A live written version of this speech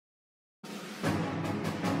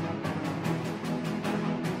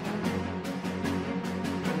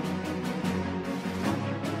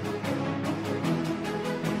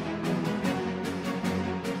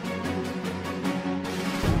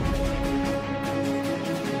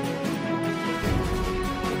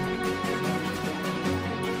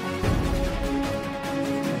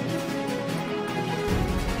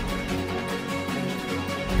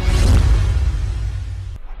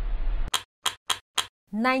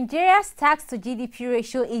Nigeria's tax to GDP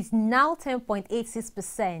ratio is now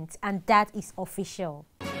 10.86%, and that is official.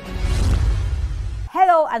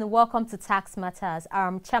 Hello and welcome to Tax Matters.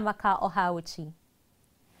 I'm Chamaka Ohauchi.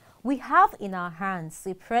 We have in our hands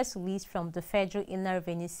a press release from the Federal Inland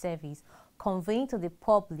Revenue Service conveying to the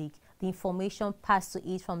public the information passed to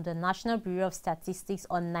it from the National Bureau of Statistics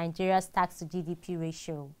on Nigeria's tax to GDP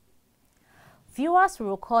ratio. Viewers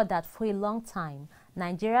will recall that for a long time,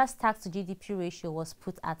 Nigeria's tax to GDP ratio was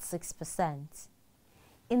put at 6%.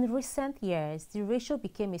 In recent years, the ratio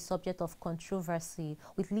became a subject of controversy,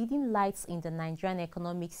 with leading lights in the Nigerian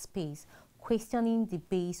economic space questioning the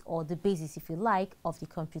base, or the basis if you like, of the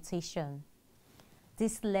computation.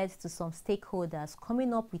 This led to some stakeholders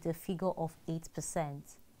coming up with a figure of 8%.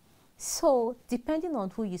 So, depending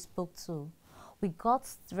on who you spoke to, we got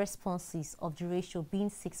responses of the ratio being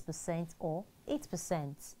 6% or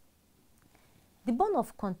 8%. The bone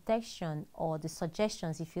of contention, or the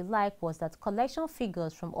suggestions if you like, was that collection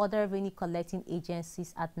figures from other revenue collecting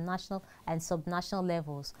agencies at national and subnational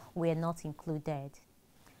levels were not included.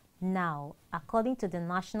 Now, according to the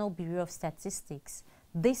National Bureau of Statistics,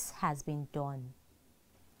 this has been done.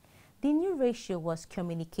 The new ratio was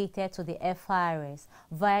communicated to the FIRS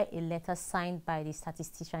via a letter signed by the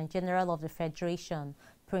Statistician General of the Federation,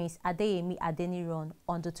 Prince Adeyemi Adeniran,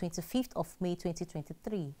 on the 25th of May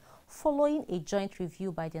 2023, following a joint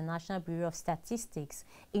review by the National Bureau of Statistics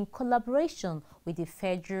in collaboration with the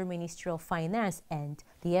Federal Ministry of Finance and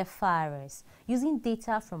the FIRS, using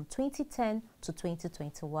data from 2010 to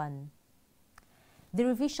 2021. The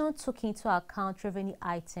revision took into account revenue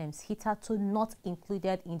items hitherto not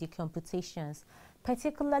included in the computations,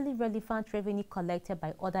 particularly relevant revenue collected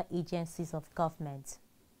by other agencies of government.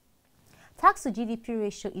 Tax to GDP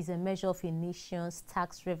ratio is a measure of a nation's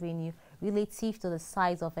tax revenue relative to the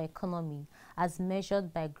size of the economy as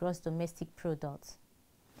measured by gross domestic product.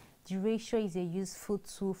 The ratio is a useful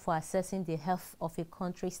tool for assessing the health of a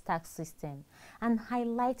country's tax system and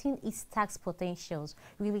highlighting its tax potentials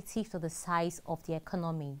relative to the size of the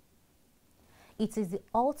economy. It is the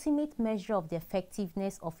ultimate measure of the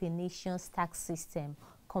effectiveness of a nation's tax system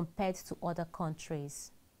compared to other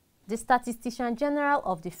countries. The Statistician General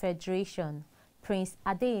of the Federation, Prince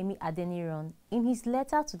Adeyemi Adeniran, in his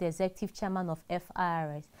letter to the Executive Chairman of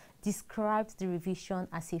FIRS, described the revision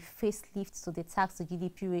as a facelift to the tax to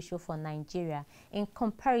GDP ratio for Nigeria in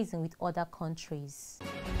comparison with other countries.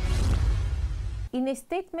 In a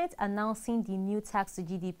statement announcing the new tax to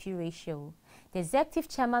GDP ratio, the Executive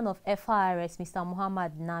Chairman of FIRS, Mr.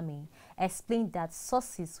 Muhammad Nami, explained that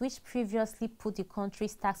sources which previously put the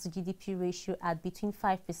country's tax to GDP ratio at between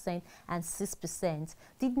 5% and 6%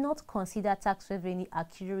 did not consider tax revenue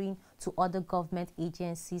accruing to other government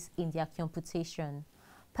agencies in their computation,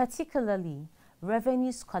 particularly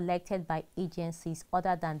revenues collected by agencies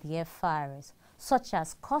other than the FIRS, such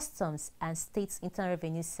as customs and state internal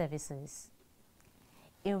revenue services.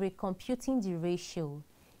 In recomputing the ratio,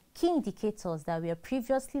 key indicators that were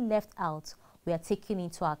previously left out were taken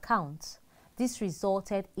into account. This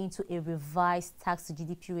resulted into a revised tax to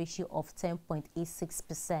GDP ratio of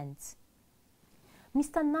 10.86%.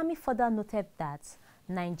 Mr. Nami further noted that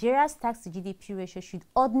Nigeria's tax to GDP ratio should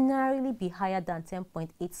ordinarily be higher than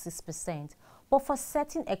 10.86%, but for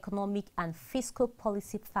certain economic and fiscal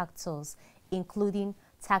policy factors, including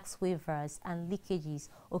tax waivers and leakages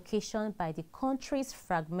occasioned by the country's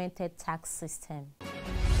fragmented tax system.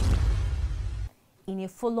 In a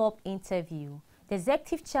follow-up interview, the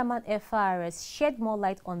Executive Chairman FIRS shed more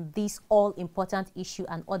light on this all-important issue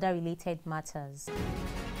and other related matters.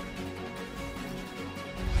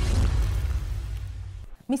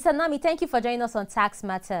 Mr. Nami, thank you for joining us on Tax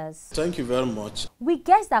Matters. Thank you very much. We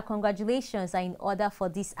guess that congratulations are in order for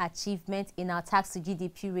this achievement in our tax to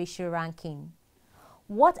GDP ratio ranking.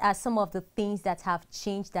 What are some of the things that have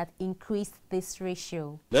changed that increased this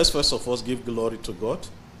ratio? Let's first of all give glory to God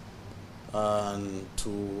and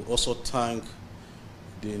to also thank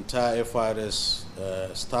the entire FIRS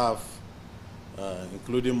staff,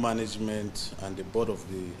 including management and the board of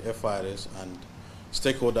the FIRS and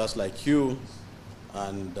stakeholders like you,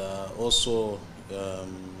 and also the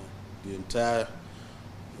entire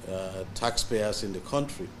taxpayers in the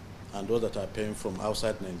country and those that are paying from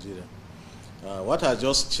outside Nigeria. What has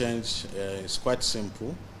just changed is quite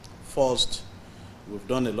simple. First, we've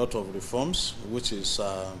done a lot of reforms which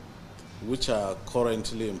are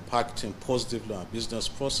currently impacting positively on business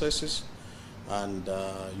processes. And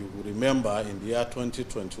you will remember in the year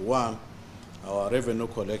 2021, our revenue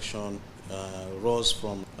collection rose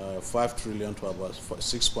from 5 trillion to about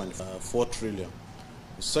 6.4 trillion.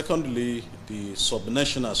 Secondly, the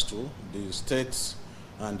subnationals too, the states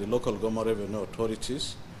and the local government revenue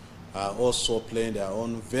authorities are also playing their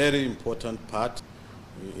own very important part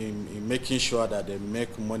in making sure that they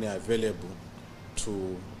make money available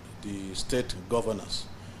to the state governors.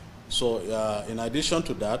 So in addition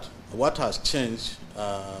to that, what has changed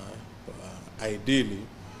ideally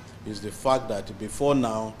is the fact that before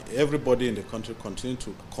now, everybody in the country continued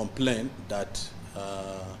to complain that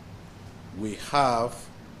we have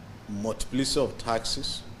multiplicity of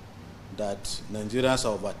taxes, that Nigerians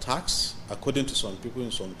are overtaxed, according to some people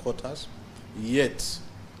in some quarters, yet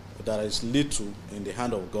there is little in the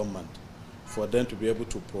hand of government for them to be able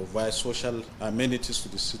to provide social amenities to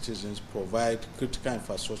the citizens, provide critical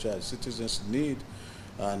infrastructure that citizens need,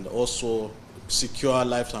 and also secure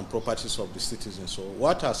lives and properties of the citizens. So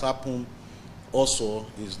what has happened also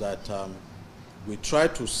is that we try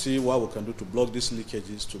to see what we can do to block these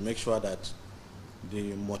leakages, to make sure that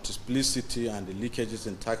the multiplicity and the leakages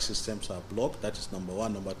in tax systems are blocked. That is number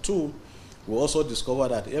one. Number two, we also discover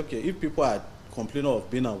that okay, if people are complaining of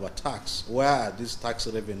being overtaxed, where are these tax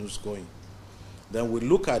revenues going? Then we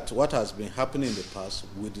look at what has been happening in the past.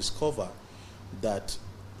 We discover that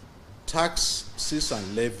taxes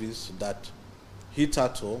and levies that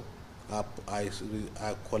hitherto are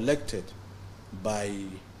collected by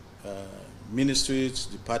ministries,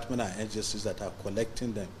 departments, and agencies that are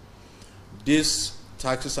collecting them. These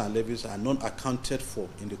taxes and levies are not accounted for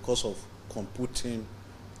in the course of computing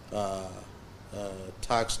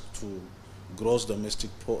tax to gross domestic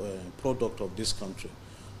product of this country.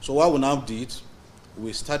 So what we now did,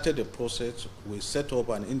 we started the process. We set up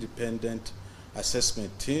an independent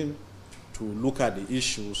assessment team to look at the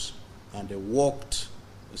issues, and they worked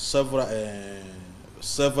several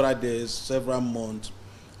days, several months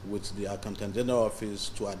with the Accountant General Office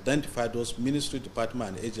to identify those ministry,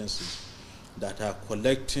 department, and agencies that are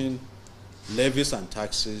collecting levies and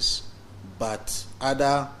taxes, but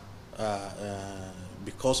other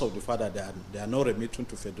because of the fact that they are not remitting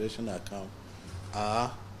to Federation account,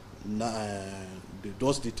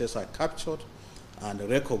 those details are captured and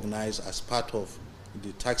recognized as part of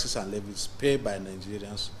the taxes and levies paid by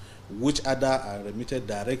Nigerians, which other are remitted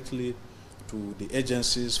directly to the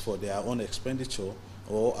agencies for their own expenditure,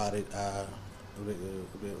 or are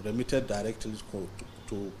remitted directly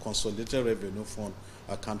to Consolidated Revenue Fund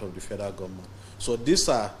account of the federal government. So these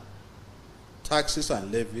are taxes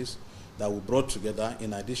and levies that we brought together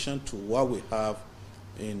in addition to what we have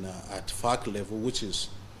in at FAC level, which is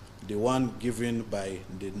the one given by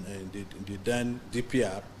the then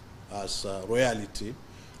DPR as royalty,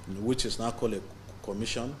 which is now called a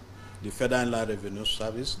commission, the Federal Inland Revenue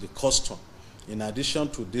Service, the custom. In addition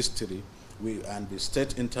to these three, we and the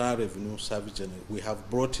State Internal Revenue Service, we have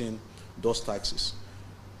brought in those taxes.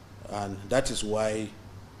 And that is why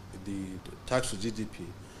the tax to GDP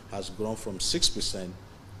has grown from 6%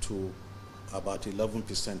 to about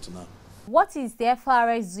 11% now. What is the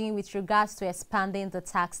FRS doing with regards to expanding the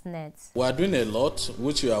tax net? We are doing a lot,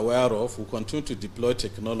 which you are aware of. We continue to deploy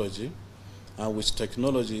technology, and with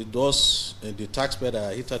technology, those the taxpayers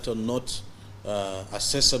that are hitherto not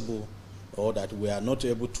accessible, or that we are not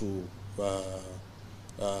able to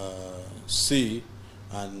see,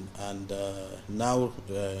 and now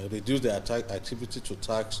reduce their activity to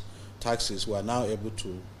taxes, we are now able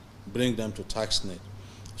to bring them to TaxNet.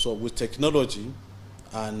 So with technology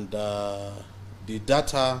and the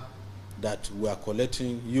data that we are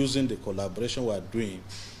collecting, using the collaboration we are doing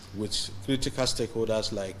with critical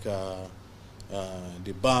stakeholders like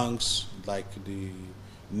the banks, like the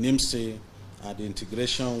NIMSI, and the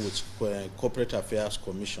integration with Corporate Affairs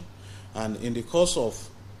Commission. And in the course of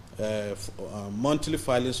monthly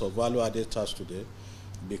filings of value-added tax today,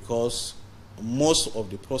 because most of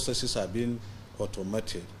the processes are being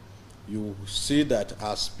automated, you see that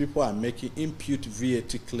as people are making impute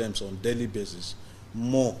VAT claims on daily basis,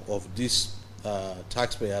 more of these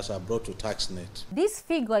taxpayers are brought to TaxNet. This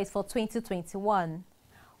figure is for 2021.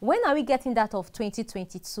 When are we getting that of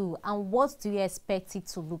 2022, and what do you expect it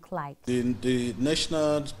to look like? The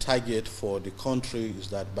national target for the country is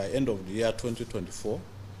that by end of the year 2024,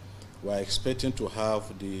 we are expecting to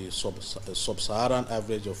have the sub-Saharan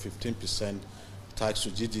average of 15% tax to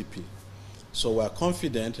GDP. So we are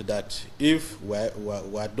confident that if we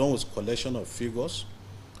are done with collection of figures,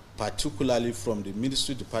 particularly from the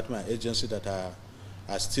ministry, department, and agency that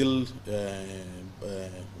are still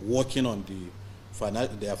working on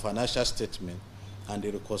their financial statement, and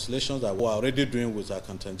the reconciliations that we are already doing with the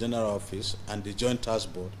Accountant General Office and the Joint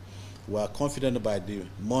Task Board, we are confident by the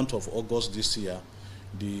month of August this year,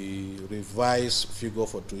 the revised figure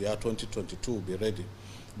for the year 2022 will be ready.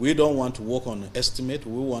 We don't want to work on estimate,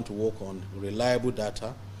 we want to work on reliable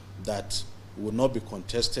data that will not be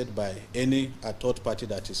contested by any third party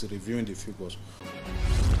that is reviewing the figures.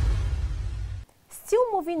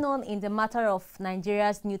 Still moving on in the matter of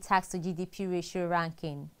Nigeria's new tax to GDP ratio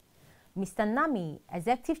ranking, Mr. Nami,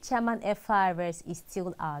 Executive Chairman FRS, is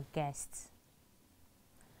still our guest.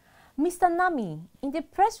 Mr. Nami, in the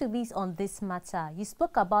press release on this matter, you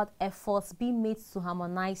spoke about efforts being made to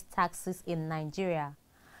harmonize taxes in Nigeria.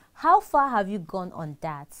 How far have you gone on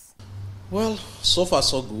that? Well, so far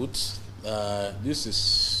so good. This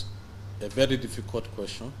is a very difficult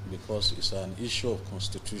question because it's an issue of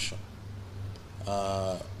constitution.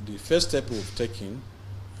 The first step we've taken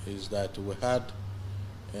is that we had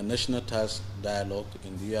a national tax dialogue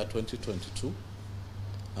in the year 2022,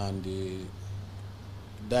 and the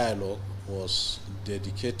dialogue was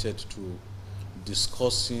dedicated to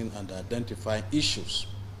discussing and identifying issues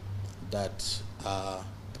that are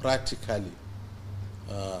practically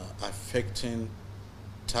affecting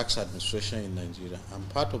tax administration in Nigeria. And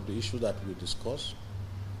part of the issue that we discussed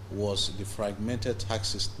was the fragmented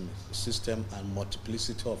tax system and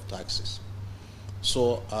multiplicity of taxes.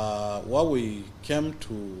 So what we came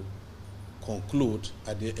to conclude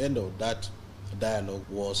at the end of that dialogue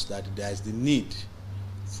was that there is the need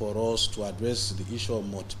for us to address the issue of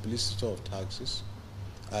multiplicity of taxes,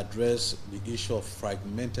 address the issue of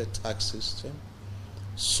fragmented tax system,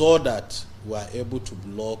 so that we are able to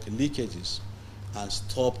block leakages and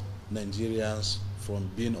stop Nigerians from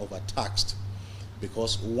being overtaxed.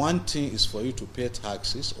 Because one thing is for you to pay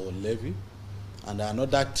taxes or levy, and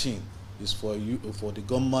another thing is for the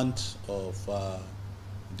government of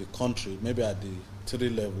the country, maybe at the 3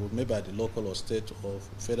 level, maybe at the local or state or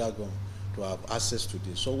federal government, to have access to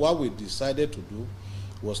this. So what we decided to do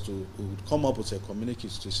was to come up with a communique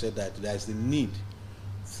to say that there is the need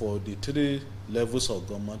for the 3 levels of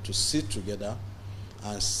government to sit together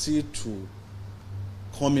and see to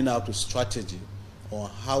coming out with strategy on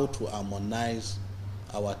how to harmonize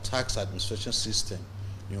our tax administration system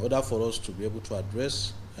in order for us to be able to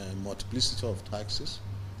address multiplicity of taxes,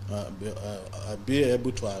 be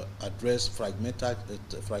able to address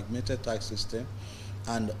fragmented tax system,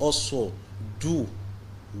 and also do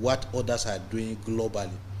what others are doing globally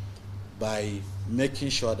by making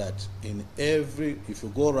sure that if you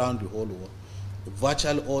go around the whole world,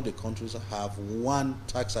 virtually all the countries have one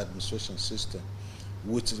tax administration system.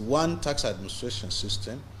 With one tax administration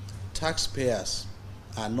system, taxpayers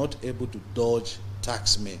are not able to dodge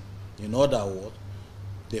taxmen. In other words,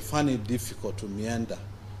 they find it difficult to meander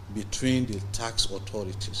between the tax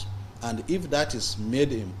authorities. And if that is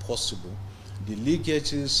made impossible, the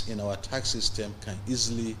leakages in our tax system can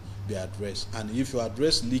easily be addressed. And if you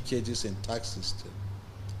address leakages in tax system,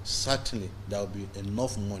 certainly there will be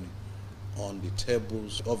enough money on the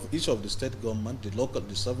tables of each of the state government, the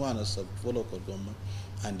 774 local government,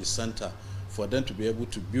 and the center, for them to be able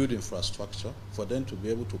to build infrastructure, for them to be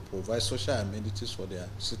able to provide social amenities for their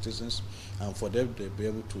citizens, and for them to be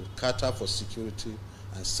able to cater for security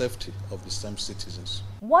and safety of the same citizens.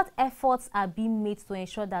 What efforts are being made to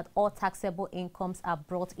ensure that all taxable incomes are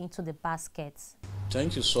brought into the basket?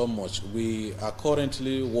 Thank you so much. We are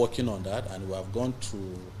currently working on that, and we have gone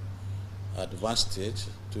to advanced stage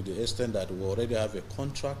to the extent that we already have a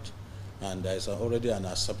contract and there is already an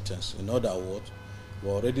acceptance. In other words,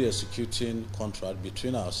 we're already executing contract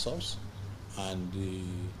between ourselves and the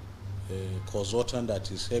consultant that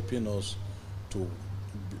is helping us to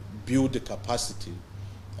build the capacity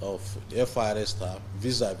of the FRS staff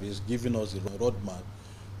vis-a-vis giving us the roadmap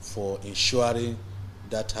for ensuring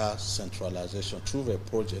data centralization through a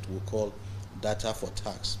project we call Data for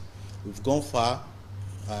Tax. We've gone far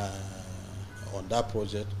on that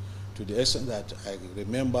project to the extent that I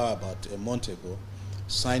remember about a month ago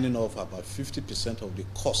signing off about 50% of the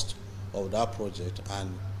cost of that project,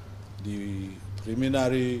 and the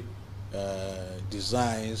preliminary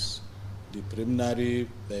designs, the preliminary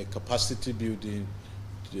capacity building,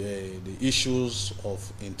 the issues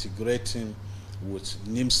of integrating with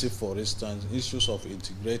NIMSI, for instance, issues of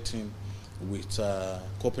integrating with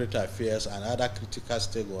corporate affairs and other critical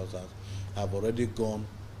stakeholders have already gone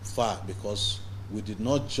far, because we did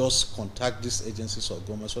not just contact these agencies of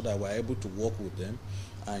government so that we're able to work with them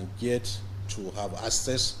and get to have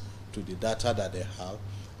access to the data that they have,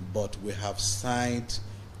 but we have signed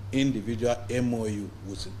individual MOU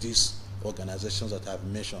with these organizations that I've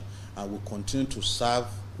mentioned, and we continue to serve.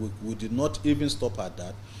 We did not even stop at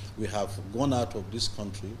that. We have gone out of this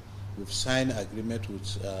country. We've signed agreement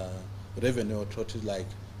with revenue authorities like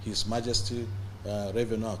His Majesty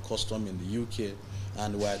Revenue and Custom in the UK,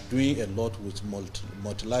 and we are doing a lot with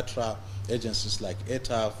multilateral agencies like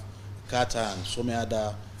ETAF, Qatar, and so many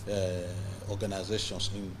other organizations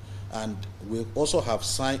And we also have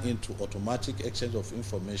signed into automatic exchange of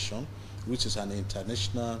information, which is an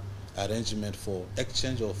international arrangement for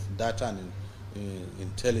exchange of data and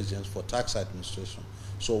intelligence for tax administration.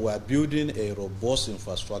 So we are building a robust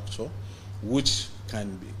infrastructure which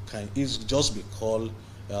can just be called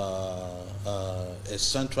a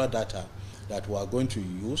central data that we are going to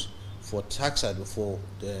use for tax for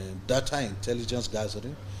data intelligence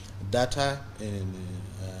gathering, data in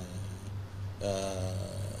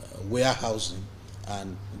warehousing,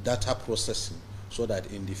 and data processing, so that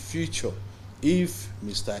in the future, if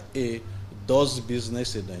Mr. A does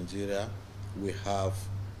business in Nigeria, we have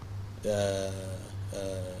a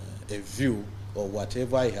view of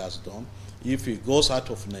whatever he has done. If he goes out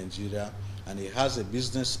of Nigeria and he has a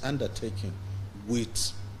business undertaking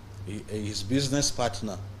with his business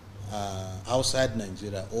partner outside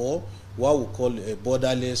Nigeria, or what we call a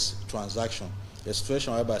borderless transaction, a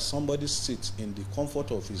situation whereby somebody sits in the comfort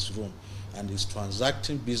of his room and is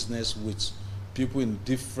transacting business with people in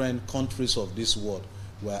different countries of this world,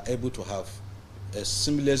 we are able to have a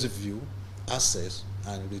seamless view, access,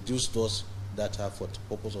 and reduce those data for the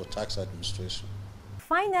purpose of tax administration.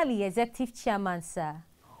 Finally, Executive Chairman, sir,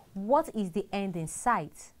 what is the end in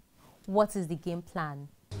sight? What is the game plan?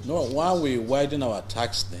 No, while we widen our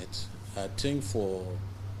tax net, I think for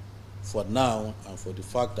now, and for the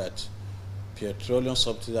fact that petroleum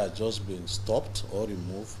subsidy has just been stopped or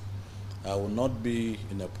removed, I will not be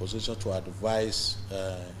in a position to advise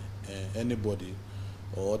anybody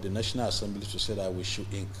or the National Assembly to say that we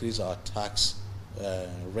should increase our tax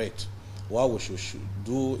rate. What we should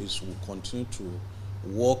do is we'll continue to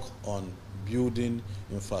work on building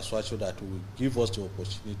infrastructure that will give us the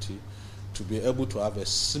opportunity to be able to have a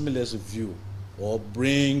seamless view, or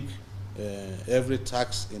bring every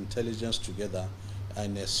tax intelligence together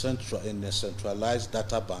in a centralized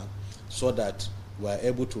data bank, so that we are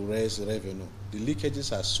able to raise revenue. The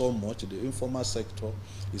leakages are so much. The informal sector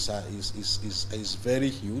is very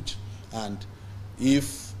huge, and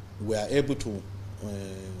if we are able to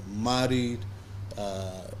marry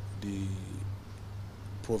the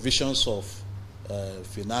provisions of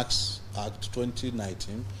Finance Act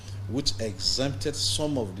 2019, which exempted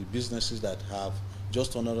some of the businesses that have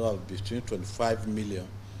just under between 25 million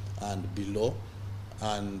and below,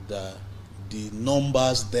 and the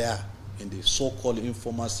numbers there in the so-called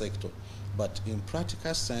informal sector. But in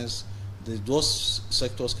practical sense, those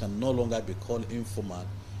sectors can no longer be called informal.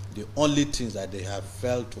 The only things that they have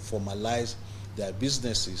failed to formalize their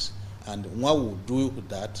businesses, and what we'll do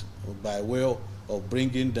that by way of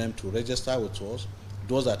bringing them to register with us,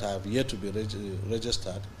 those that have yet to be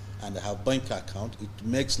registered and have bank account, it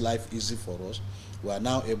makes life easy for us. We are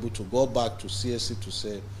now able to go back to CSC to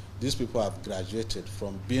say these people have graduated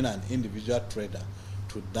from being an individual trader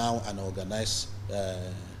to now an organized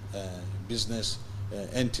business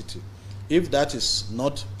entity. If that is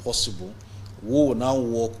not possible, we will now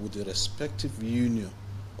work with the respective union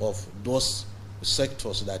of those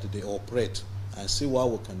sectors that they operate and see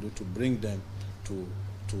what we can do to bring them to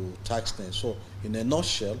tax net. So in a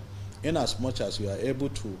nutshell, in as much as you are able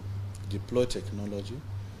to deploy technology,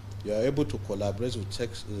 you are able to collaborate with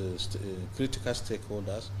critical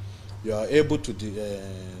stakeholders, you are able to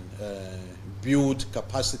build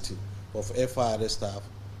capacity of FIRS staff,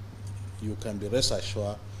 you can be rest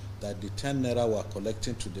assured that the 10 naira we are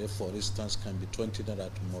collecting today, for instance, can be 20 naira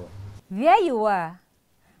tomorrow. There you are.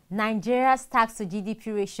 Nigeria's tax to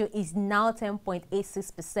GDP ratio is now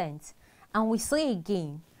 10.86%. And we say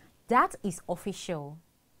again, that is official.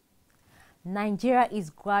 Nigeria is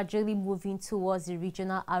gradually moving towards the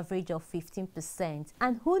regional average of 15%.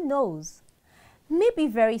 And who knows, maybe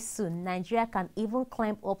very soon, Nigeria can even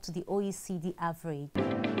climb up to the OECD average.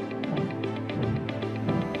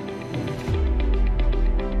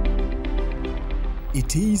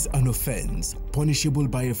 It is an offense punishable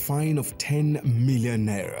by a fine of 10 million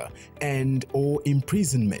naira and or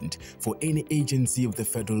imprisonment for any agency of the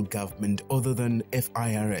federal government other than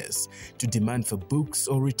FIRS to demand for books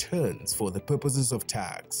or returns for the purposes of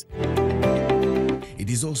tax. It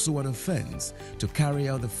is also an offense to carry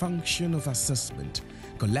out the function of assessment,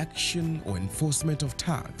 collection or enforcement of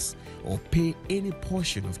tax, or pay any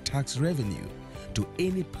portion of tax revenue to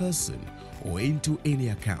any person or into any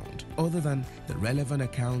account other than the relevant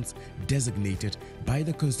accounts designated by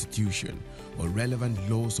the Constitution or relevant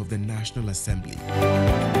laws of the National Assembly.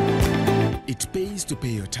 It pays to pay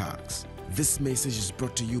your tax. This message is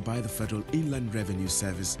brought to you by the Federal Inland Revenue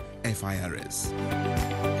Service, FIRS.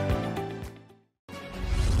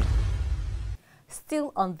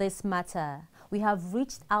 Still on this matter, we have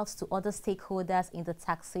reached out to other stakeholders in the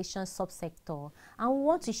taxation subsector, and we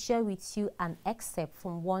want to share with you an excerpt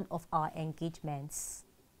from one of our engagements.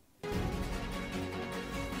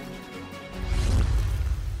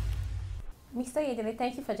 Mr. Oyedele,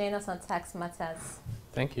 thank you for joining us on Tax Matters.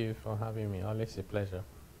 Thank you for having me. Always a pleasure.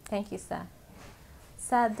 Thank you, sir.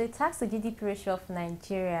 Sir, the tax to GDP ratio of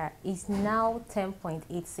Nigeria is now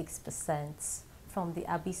 10.86% from the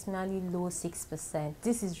abysmally low 6%.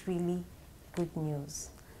 This is really good news.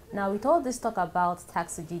 Now, with all this talk about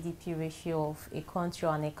tax to GDP ratio of a country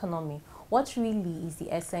or an economy, what really is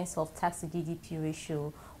the essence of tax to GDP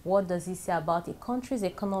ratio? What does it say about a country's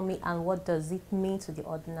economy, and what does it mean to the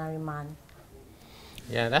ordinary man?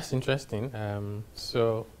 Yeah, that's interesting.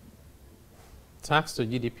 So, tax to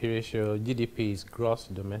GDP ratio, GDP is gross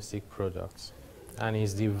domestic product, and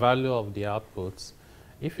is the value of the outputs.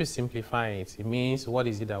 If you simplify it, it means what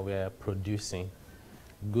is it that we are producing?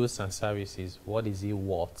 Goods and services, what is it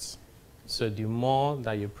worth? So the more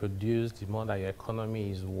that you produce, the more that your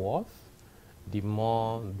economy is worth, the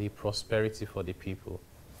more the prosperity for the people,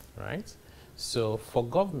 right? So for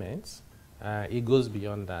governments, it goes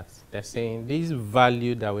beyond that. They're saying this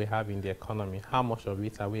value that we have in the economy, how much of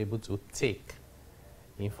it are we able to take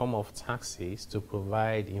in form of taxes to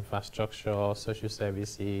provide infrastructure, social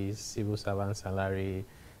services, civil servant salary,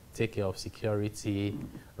 take care of security,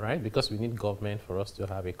 right? Because we need government for us to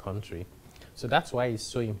have a country. So that's why it's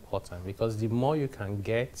so important, because the more you can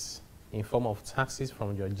get in form of taxes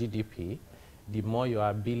from your GDP, the more your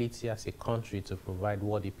ability as a country to provide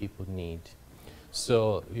what the people need.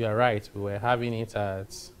 So you're right, we were having it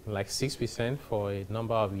at like 6% for a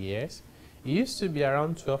number of years. It used to be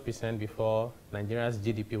around 12% before Nigeria's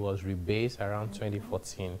GDP was rebased around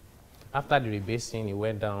 2014. After the rebasing, it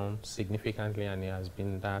went down significantly, and it has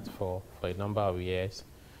been that for a number of years.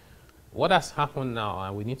 What has happened now,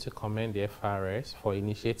 and we need to commend the FRS for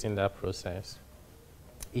initiating that process,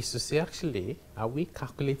 is to say, actually, are we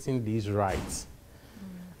calculating these right?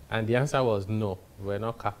 And the answer was no, we're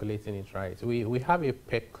not calculating it right. We have a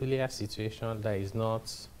peculiar situation that is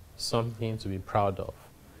not something to be proud of.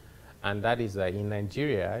 And that is that in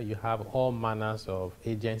Nigeria, you have all manners of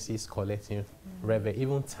agencies collecting revenue,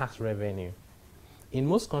 even tax revenue. In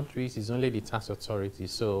most countries, it's only the tax authority.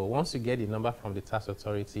 So once you get the number from the tax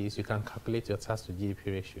authorities, you can calculate your tax to GDP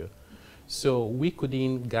ratio. So we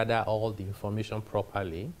couldn't gather all the information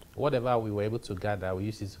properly. Whatever we were able to gather, we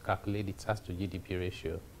used it to calculate the tax to GDP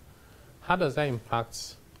ratio. How does that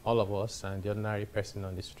impact all of us and the ordinary person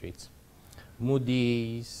on the street?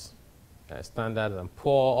 Moody's, Standard &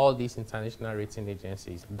 Poor, all these international rating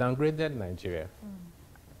agencies downgraded Nigeria.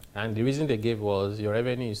 And the reason they gave was your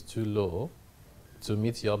revenue is too low to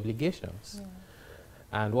meet your obligations.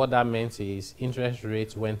 And what that meant is interest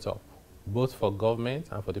rates went up, both for government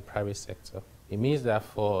and for the private sector. It means that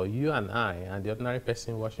for you and I and the ordinary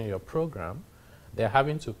person watching your program, they're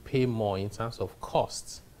having to pay more in terms of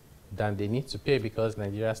costs than they need to pay, because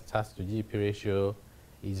Nigeria's tax to GDP ratio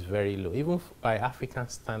is very low. Even by African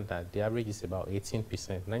standard, the average is about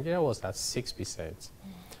 18%. Nigeria was at 6%.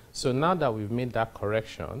 So now that we've made that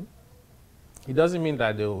correction, it doesn't mean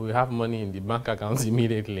that we have money in the bank accounts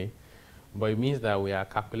immediately, but it means that we are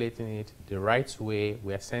calculating it the right way,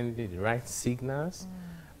 we are sending the right signals,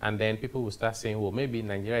 and then people will start saying, well, maybe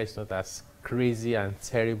Nigeria is not as crazy and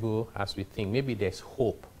terrible as we think. Maybe there's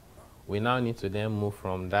hope. We now need to then move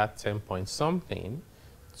from that 10 point something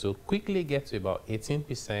to quickly get to about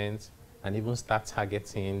 18% and even start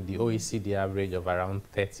targeting the OECD average of around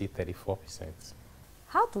 30–34%.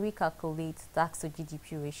 How do we calculate tax to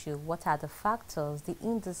GDP ratio? What are the factors, the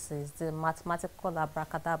indices, the mathematical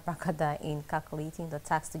abracadabra in calculating the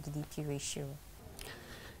tax to GDP ratio?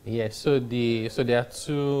 Yes, so there are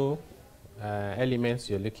two elements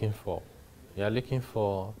you're looking for. You're looking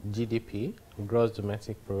for GDP, gross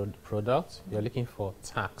domestic product. You're looking for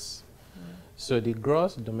tax. So the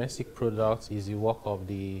gross domestic product is the work of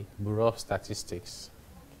the Bureau of Statistics.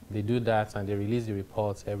 They do that and they release the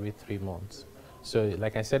reports every 3 months. So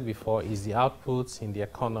like I said before, is the outputs in the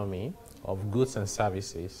economy of goods and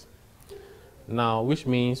services. Now, which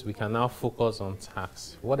means we can now focus on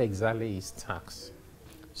tax. What exactly is tax?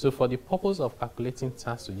 So for the purpose of calculating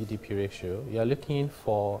tax to GDP ratio, you're looking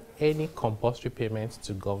for any compulsory payments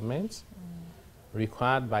to government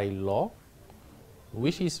required by law,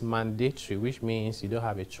 which is mandatory, which means you don't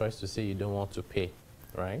have a choice to say you don't want to pay,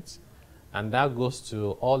 right? And that goes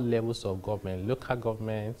to all levels of government, local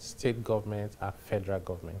government, state government, and federal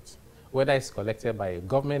government. Whether it's collected by a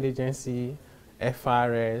government agency,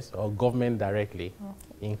 FRS, or government directly,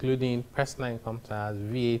 including personal income tax,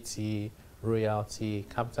 VAT, royalty,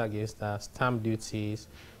 capital gains tax, stamp duties,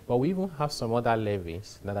 But we even have some other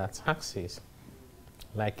levies that are taxes,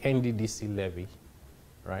 like NDDC levy,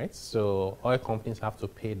 right? So oil companies have to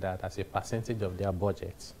pay that as a percentage of their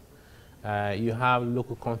budget. You have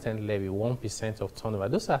local content levy, 1% of turnover.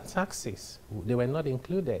 Those are taxes. They were not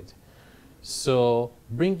included. So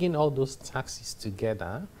bringing all those taxes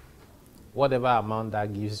together, whatever amount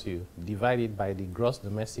that gives you, divided by the gross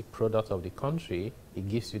domestic product of the country, it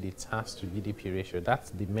gives you the tax to GDP ratio. That's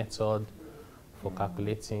the method for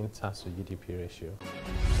calculating tax to GDP ratio.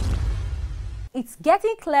 It's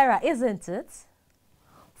getting clearer, isn't it?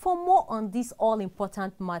 For more on this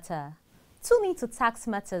all-important matter, tune in to Tax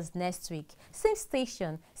Matters next week. Same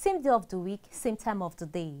station, same day of the week, same time of the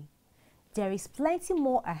day. There is plenty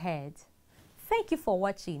more ahead. Thank you for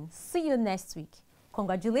watching. See you next week.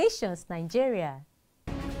 Congratulations, Nigeria.